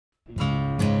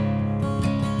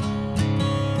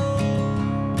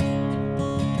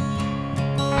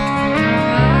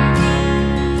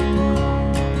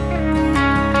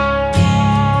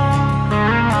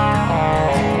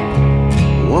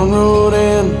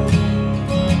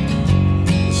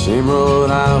same road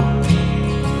out.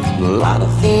 A lot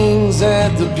of things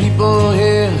that the people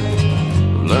here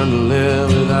learn to live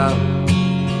without.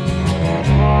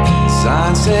 The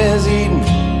sign says Eden,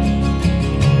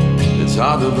 it's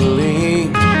hard to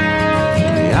believe.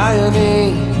 The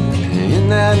irony in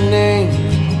that name,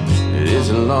 it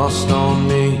isn't lost on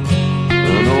me.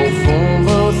 An old phone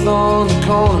booth on the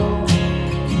corner,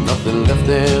 nothing left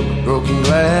there but broken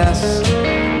glass.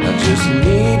 I just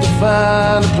need to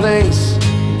find a place,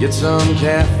 get some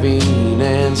caffeine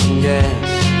and some gas.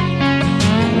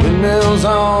 Windmills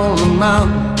on the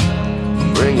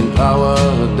mountain, bringing power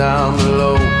down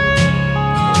below.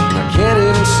 I can't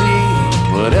even see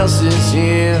what else is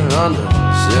here under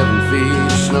 7 feet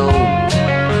of snow.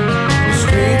 The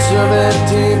streets of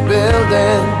empty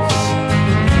buildings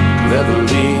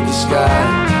cleverly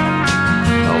disguised.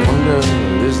 I wonder,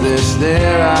 is this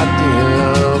their idea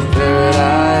of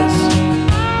paradise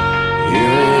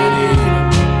here in Eden?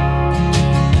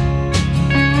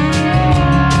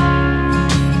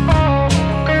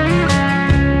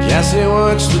 Cassie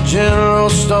works the general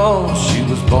store. She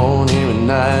was born here in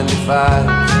 '95.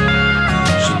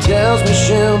 She tells me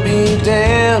she'll be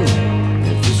damned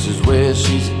if this is where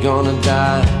she's gonna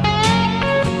die.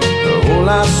 Her whole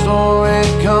life story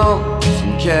comes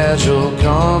in casual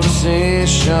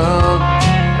conversation.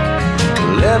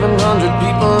 1,100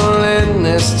 people in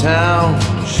this town,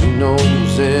 she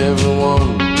knows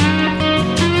everyone.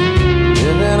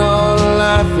 Living all her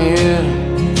life here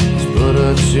has put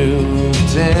her to the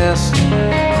test.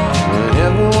 When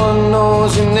everyone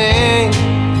knows your name,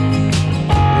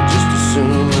 they just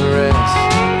assume the rest.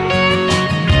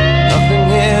 Nothing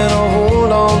here to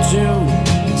hold on to,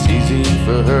 it's easy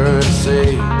for her to say.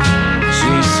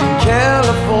 She's in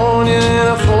California in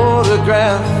a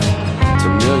photograph, it's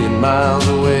a million miles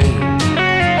away.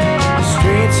 The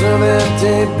streets of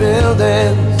empty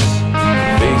buildings